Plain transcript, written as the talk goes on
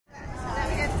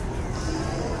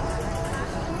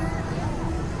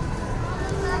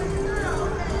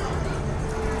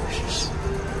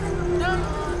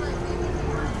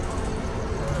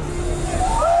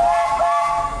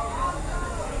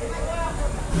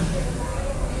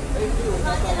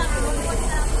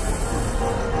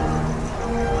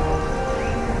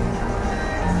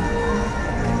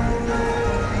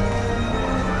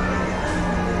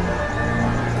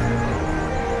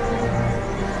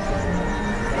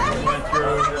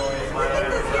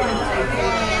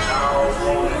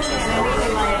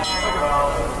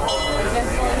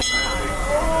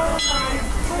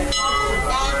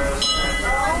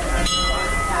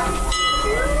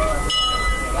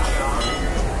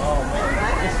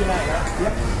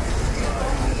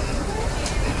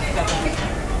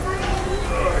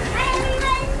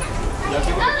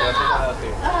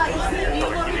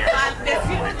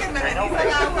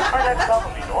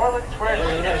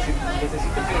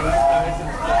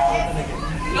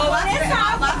No va a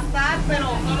estar, pero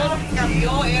solo lo que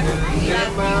cambió es la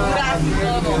figura y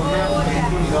todo.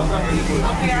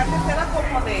 Aunque antes era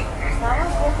como de, estaba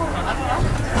un poco raro,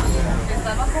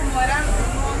 estaba como eran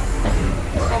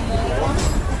como un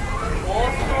oso,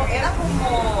 era como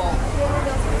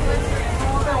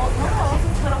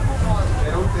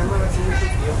era un tema de hace mucho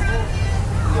tiempo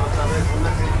y otra vez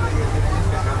una gente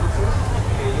quejándose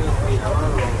que ellos miraban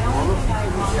los monos y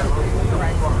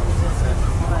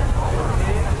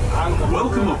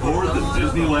Welcome aboard the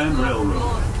Disneyland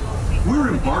Railroad. We're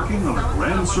embarking on a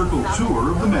grand circle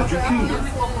tour of the Magic Kingdom.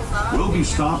 We'll be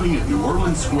stopping at New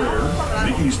Orleans Square,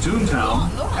 Mickey's Toontown,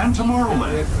 and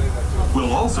Tomorrowland.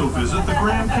 We'll also visit the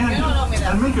Grand Canyon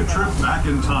and make a trip back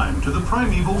in time to the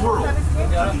primeval world,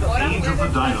 at the age of the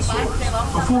dinosaurs,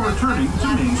 before returning to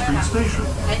Main Street Station.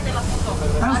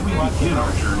 As we begin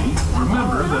our journey,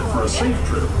 remember that for a safe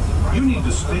trip, you need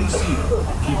to stay seated,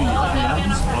 keeping your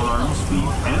hands, arms,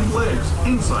 feet, and legs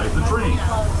inside the train.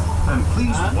 And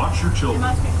please watch your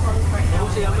children.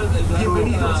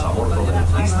 Bienvenidos a bordo del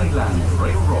Disneyland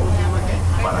Railroad.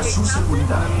 Para su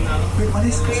seguridad,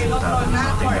 permanezca sentado y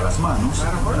mantenga las manos,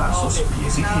 brazos,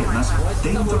 pies y piernas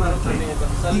dentro del tren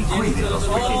y cuide a los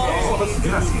pequeños.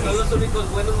 Gracias.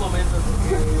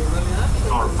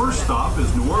 Our first stop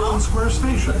is New Orleans Square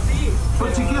Station.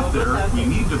 But to get there, we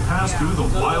need to pass through the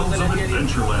wilds of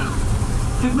Adventureland.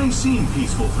 It may seem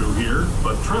peaceful through here,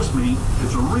 but trust me,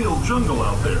 it's a real jungle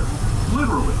out there.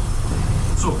 Literally.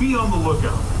 So be on the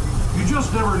lookout. You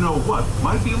just never know what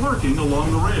might be lurking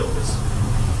along the rails.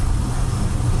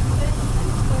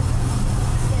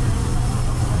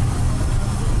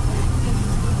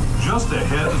 Just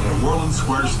ahead is New Orleans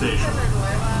Square Station.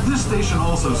 This station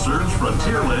also serves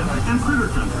Frontierland and Critter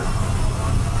Country.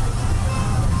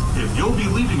 If you'll be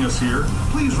leaving us here,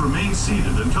 please remain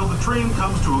seated until the train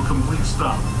comes to a complete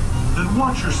stop. Then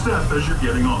watch your step as you're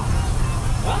getting off.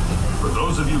 For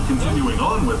those of you continuing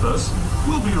on with us,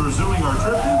 we'll be resuming our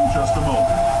trip in just a moment.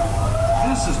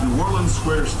 This is New Orleans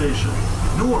Square Station.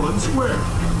 New Orleans Square.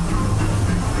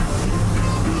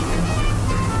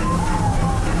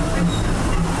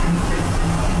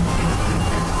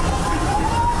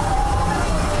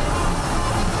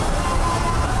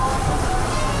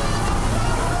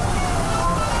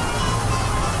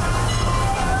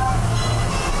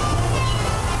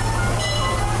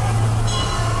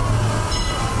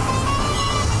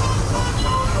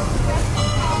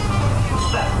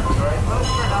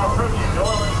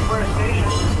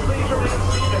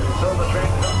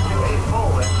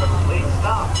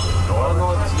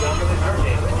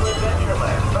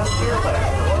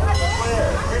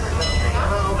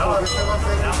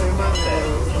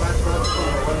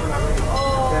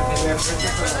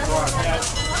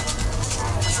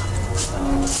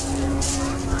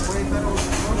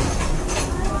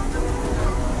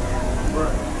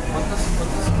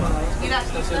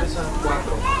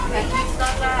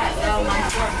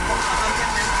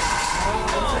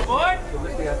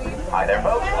 Hi there,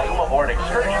 folks. Welcome aboard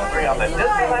Excursion 3 on the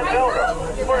Disneyland Railroad.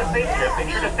 For a safe trip, make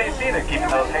sure to stay seated, keeping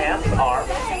those hands,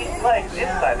 arms, feet, legs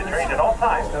inside the train at all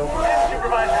times. And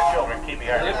supervise your children, keeping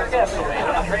our litter guests away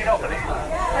from the train opening.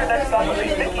 Your next stop will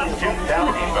be Mickey's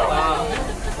Toontown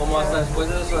Depot. como hasta después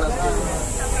de 2 horas.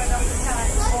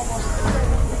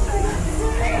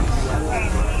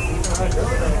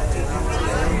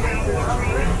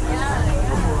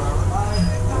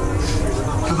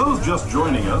 To those just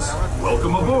joining us,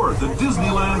 welcome aboard the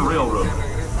Disneyland Railroad.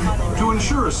 To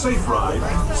ensure a safe ride,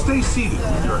 stay seated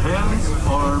with your hands,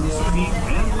 arms, feet,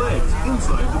 and legs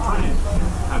inside the train.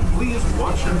 And please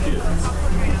watch your kids.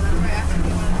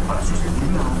 Para su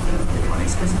seguridad,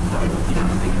 permanezca sentado y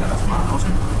mantenga las manos,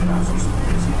 brazos,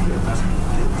 pies y piernas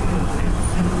dentro del tren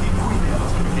y cuide a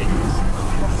los pequeños.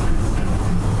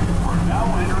 We're now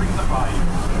entering the bayou,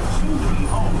 soon to be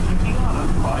home to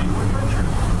Tiana's Bayou Adventure.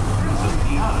 Princess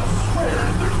Tiana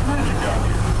swears there's magic out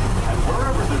here, and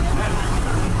wherever there's magic,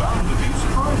 there's bound to be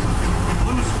surprises.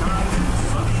 Blue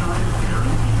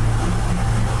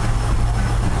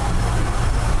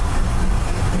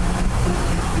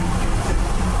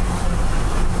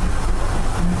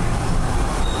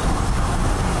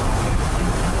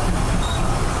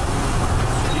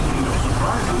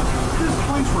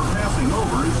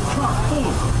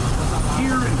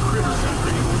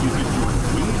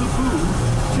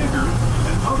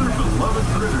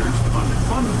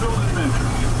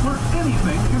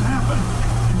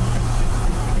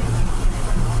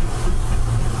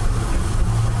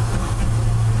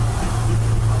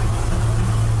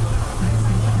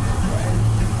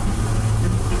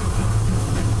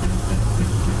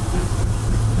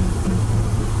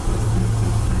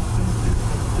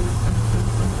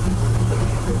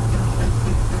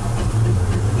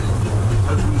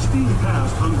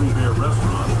last Hungry Bear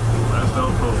restaurant, the last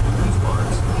outpost in these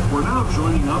parts, we're now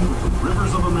joining up with the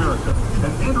rivers of America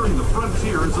and entering the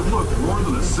frontier as it looked more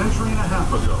than a century and a half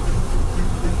ago.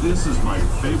 This is my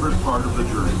favorite part of the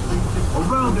journey.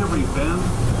 Around every bend,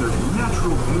 there's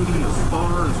natural beauty as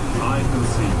far as the eye can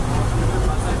see.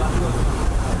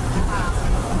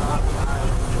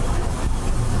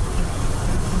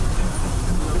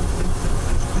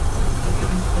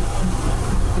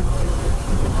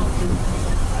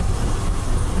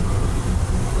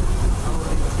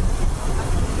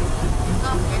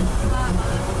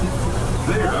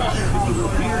 There is the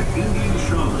revered Indian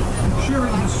shaman,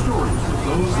 sharing his stories with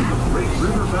those in the great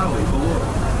river valley below.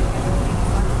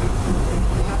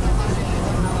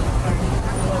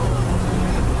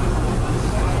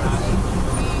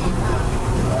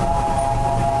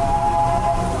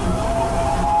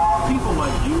 People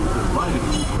like you have been riding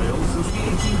these trails since the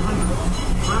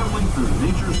 1800s, traveling through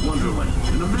nature's wonderland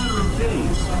in a matter of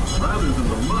days, rather than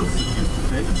the months it used to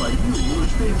take by mule or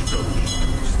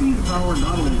stagecoach. Steam power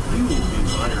not only fueled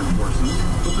these iron horses,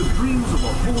 but the dreams of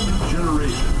a whole new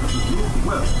generation as it moved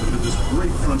west into this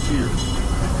great frontier.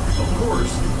 Of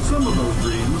course, some of those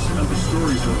dreams and the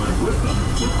stories that went with them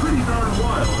were pretty darn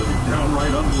wild and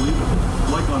downright unbelievable,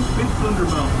 like on Big Thunder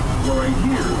Mountain, where I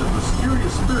hear that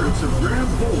mysterious spirits have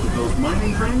grabbed hold of those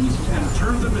mining trains and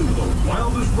turned them into the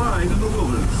wildest ride in the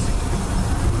wilderness.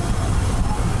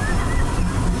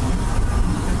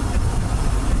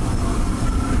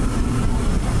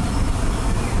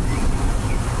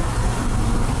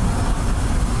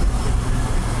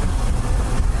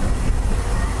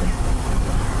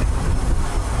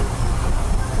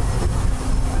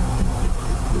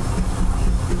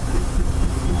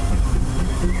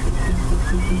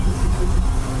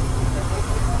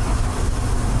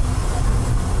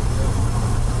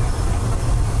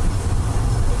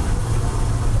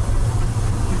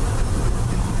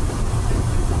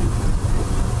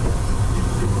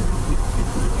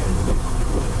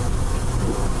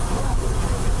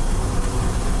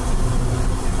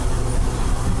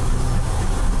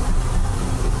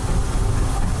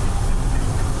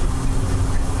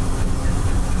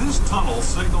 Tunnel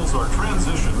signals our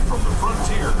transition from the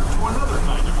frontier to another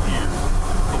kind of pier,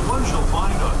 the one you'll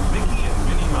find on Mickey and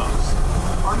Minnie Mouse.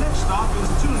 Our next stop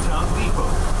is Toontown Depot,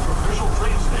 official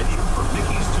train station for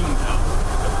Mickey's Toontown,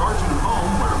 the cartoon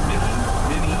home where Mickey,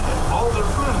 Minnie, and all their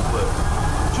friends live.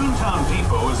 Toontown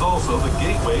Depot is also the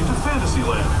gateway to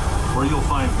Fantasyland, where you'll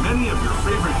find many of your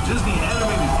favorite Disney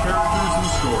animated characters and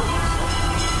stories.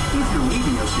 If you're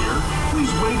leaving us here,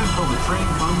 please wait until the train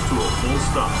comes to a full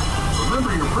stop.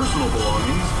 Remember your personal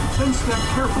belongings, then step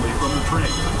carefully from the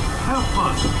train. Have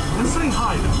fun, and say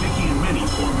hi to Mickey and Minnie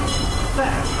for me.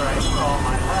 That's right, for all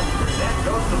my passengers and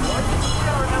ghosts aboard, we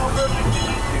are now approaching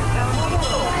the Toontown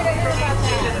Depot.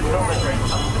 Station until the train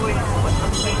comes to a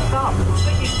complete stop.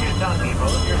 Mickey's Toontown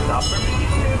Depot is your stop for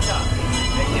Mickey's Toontown.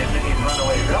 Mickey and Minnie's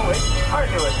Runaway Railway, our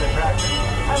newest attraction,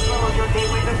 as well as your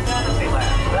gateway to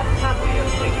Fantasyland, the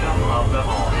happiest kingdom of them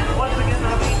all. Once again,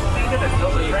 be seated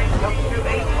until the train comes to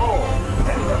a full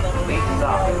and complete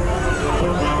stop.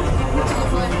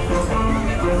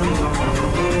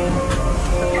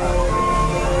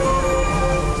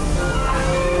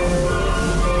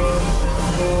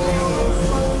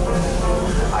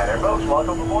 Hi there, folks.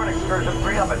 Welcome aboard Excursion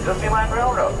 3 on the Disneyland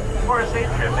Railroad. For a safe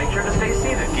trip, make sure to stay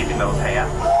seated, keeping those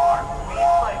hands, arms, feet,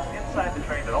 legs inside the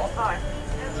train at all times,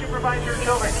 and supervise your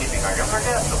children, keeping our younger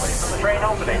guests away from the train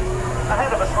opening.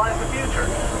 Ahead of us lies the future.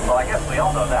 Well, I guess we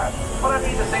all know that. What I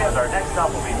need to say is our next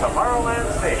stop will be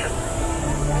Tomorrowland Station.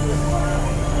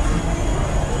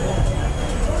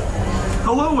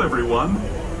 Hello, everyone.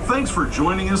 Thanks for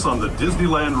joining us on the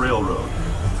Disneyland Railroad.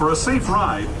 For a safe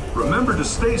ride, remember to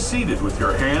stay seated with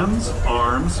your hands,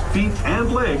 arms, feet,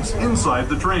 and legs inside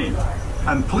the train.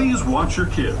 And please watch your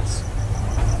kids.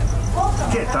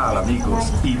 ¿Qué tal,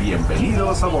 amigos? Y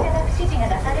bienvenidos a bordo.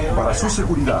 Para su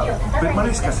seguridad,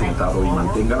 permanezca sentado y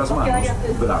mantenga las manos,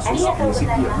 brazos, pies y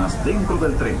piernas dentro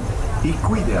del tren. Y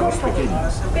cuide a los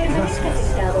pequeños.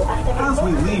 Gracias. As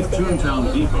we leave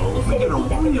Toontown Depot, we get a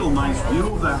real nice view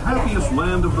of the happiest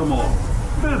land of them all,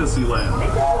 Fantasyland.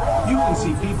 You can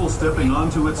see people stepping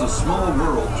onto It's a Small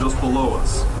World just below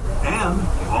us. And,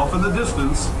 off in the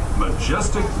distance,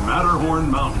 majestic Matterhorn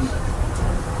Mountain.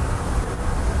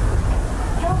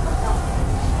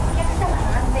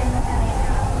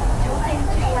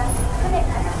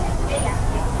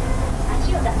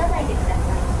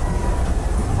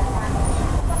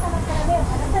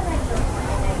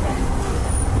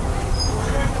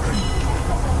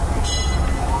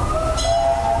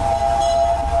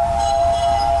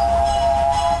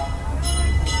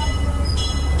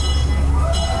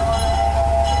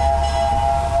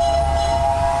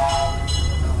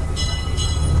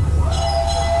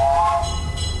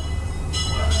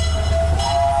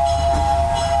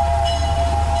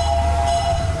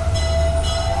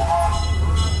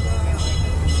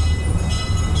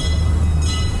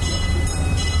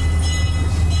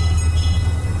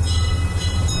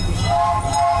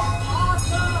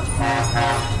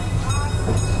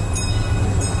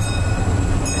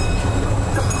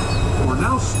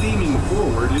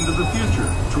 forward into the future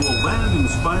to a land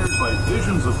inspired by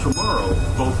visions of tomorrow,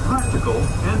 both practical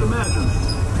and imagined.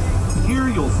 Here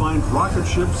you'll find rocket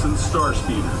ships and star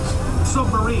speeders,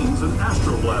 submarines and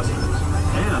astroblasters,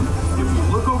 and if you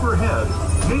look overhead,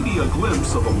 maybe a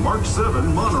glimpse of a Mark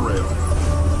 7 monorail.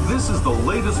 This is the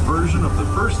latest version of the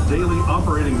first daily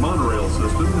operating monorail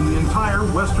system in the entire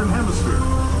Western Hemisphere,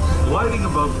 gliding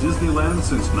above Disneyland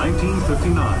since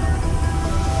 1959.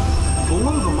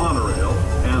 Below the monorail,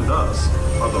 and us,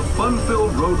 are the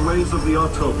fun-filled roadways of the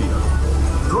Autopia.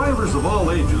 Drivers of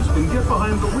all ages can get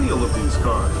behind the wheel of these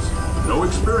cars. No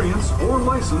experience or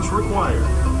license required.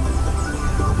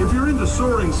 If you're into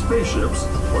soaring spaceships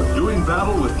or doing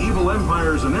battle with evil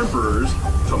empires and emperors,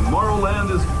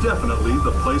 Tomorrowland is definitely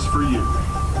the place for you.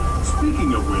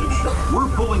 Speaking of which, we're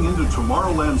pulling into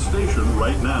Tomorrowland Station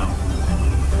right now.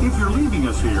 If you're leaving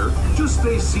us here, just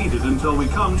stay seated until we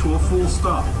come to a full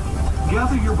stop.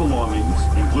 Gather your belongings,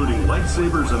 including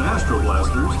lightsabers and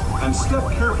astroblasters, and step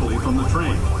carefully from the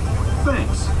train.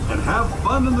 Thanks, and have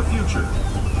fun in the future.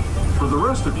 For the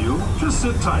rest of you, just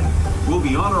sit tight. We'll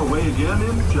be on our way again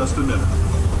in just a minute.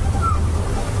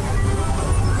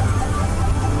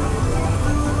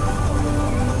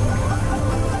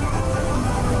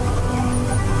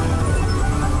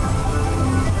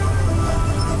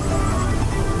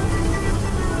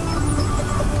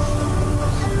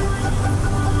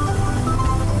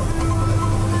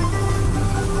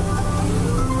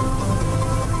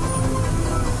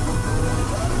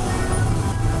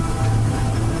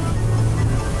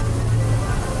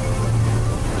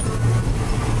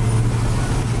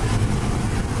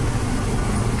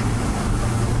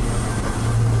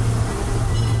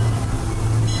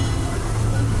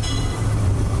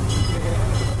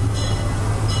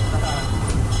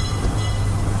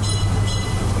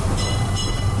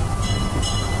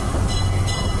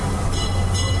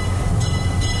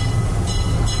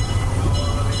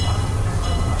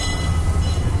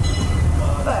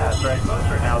 Folks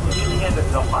are now tuning into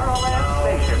Tomorrowland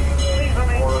Station. Please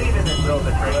remain seated until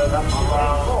the train comes to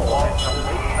a full and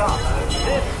complete stop.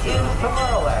 This is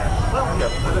Tomorrowland. Welcome to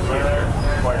the future.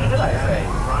 Or should I say,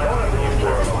 your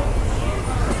future.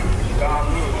 Stop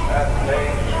at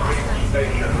Main Street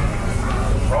Station,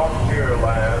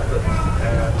 Frontierland,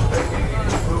 and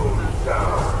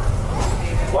Toontown.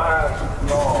 Last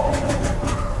call.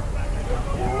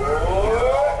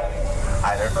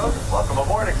 Hi there, folks. Welcome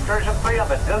aboard Excursion 3 on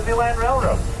the Disneyland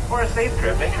Railroad. For a safe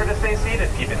trip, make sure to stay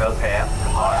seated, keeping those hands,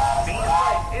 arms, feet, and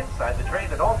legs inside the train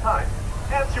at all times.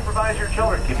 And supervise your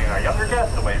children, keeping our younger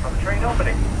guests away from the train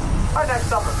opening. Our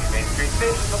next stop will be Main Street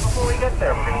Station, but before we get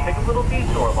there, we're going to take a little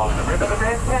detour along the rim of the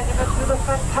Grand Canyon and through the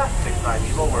fantastic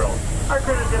primeval world. Our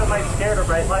critters get a nice scare to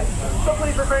bright lights, so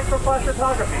please refrain from flash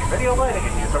photography, video lighting,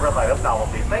 and use of light-up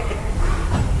novelties. Thank you.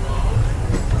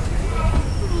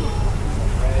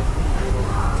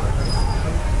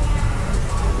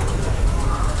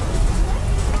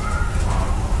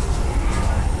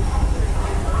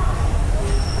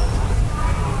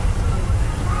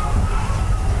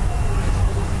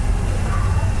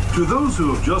 To those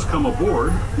who have just come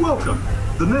aboard, welcome.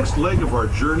 The next leg of our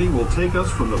journey will take us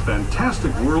from the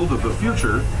fantastic world of the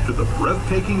future to the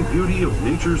breathtaking beauty of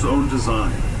nature's own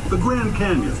design, the Grand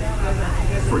Canyon.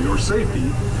 For your safety,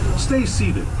 stay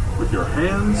seated with your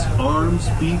hands, arms,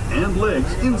 feet, and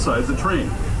legs inside the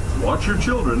train. Watch your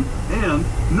children and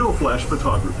no flash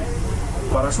photography.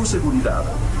 Para su seguridad,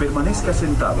 permanezca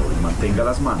sentado y mantenga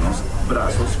las manos,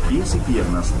 brazos, pies y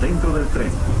piernas dentro del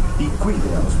tren y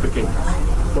cuide a los pequeños.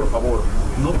 Por favor,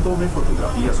 no tome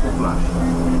fotografías con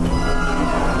flash.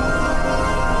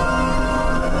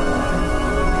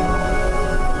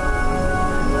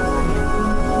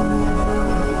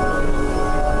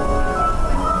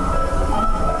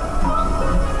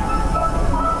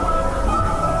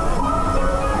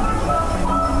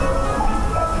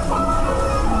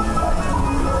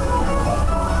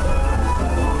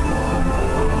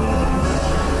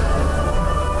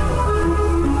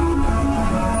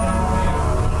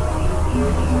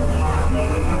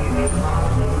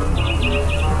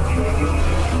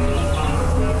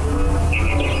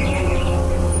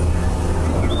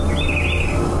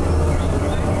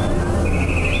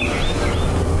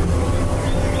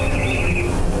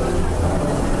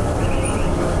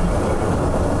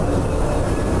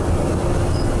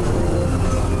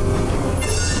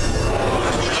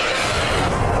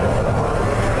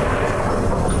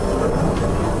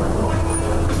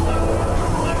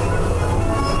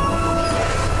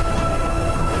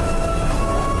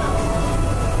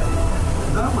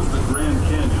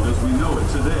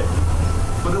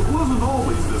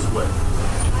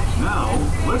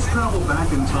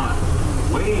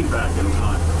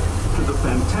 to the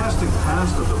fantastic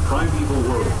past of the primeval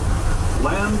world,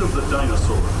 land of the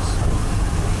dinosaurs.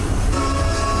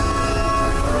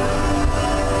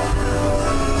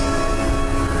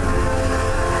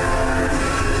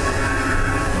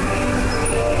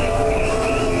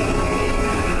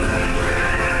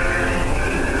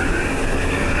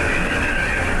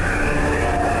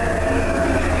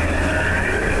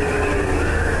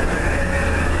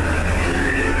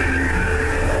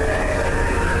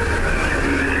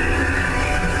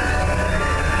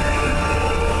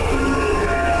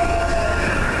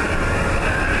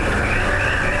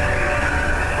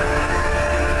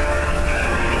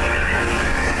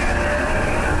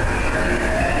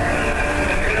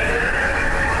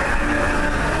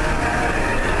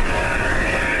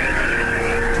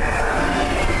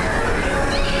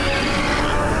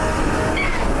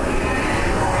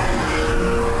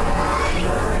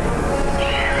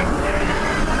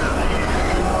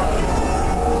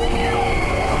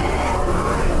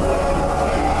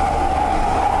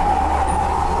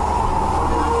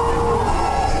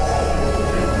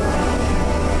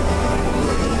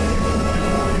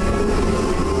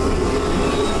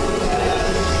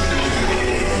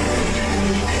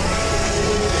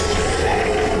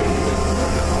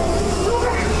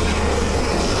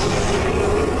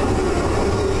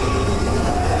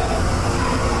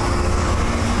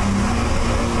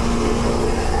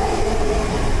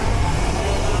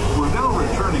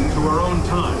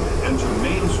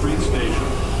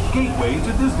 Gateway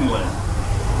to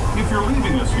Disneyland. If you're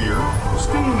leaving us here,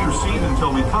 stay in your seat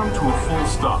until we come to a full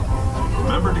stop.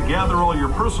 Remember to gather all your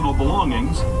personal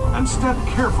belongings and step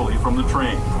carefully from the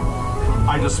train.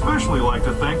 I'd especially like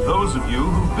to thank those of you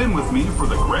who've been with me for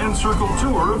the Grand Circle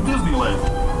Tour of Disneyland.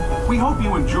 We hope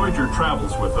you enjoyed your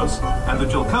travels with us and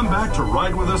that you'll come back to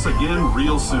ride with us again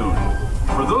real soon.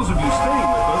 For those of you staying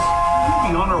with us, we'll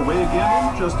be on our way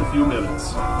again in just a few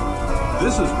minutes.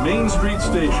 This is Main Street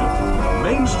Station,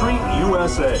 Main Street,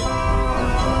 USA.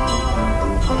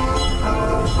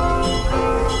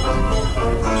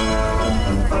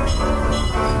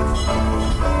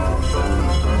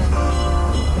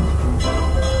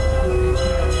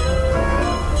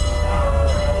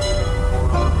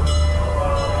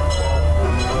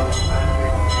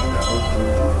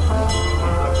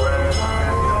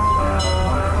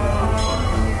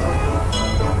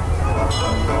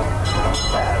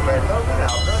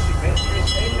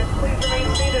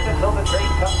 Until the train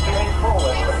comes to a full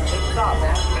and complete stop.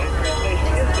 Main Street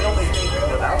Station is the only station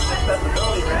without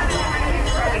accessibility ramp.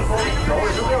 Driving forward,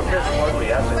 strollers or wheelchair support, we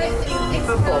ask that you keep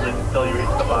them folded until you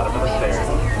reach the bottom of the stairs.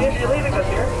 If you're leaving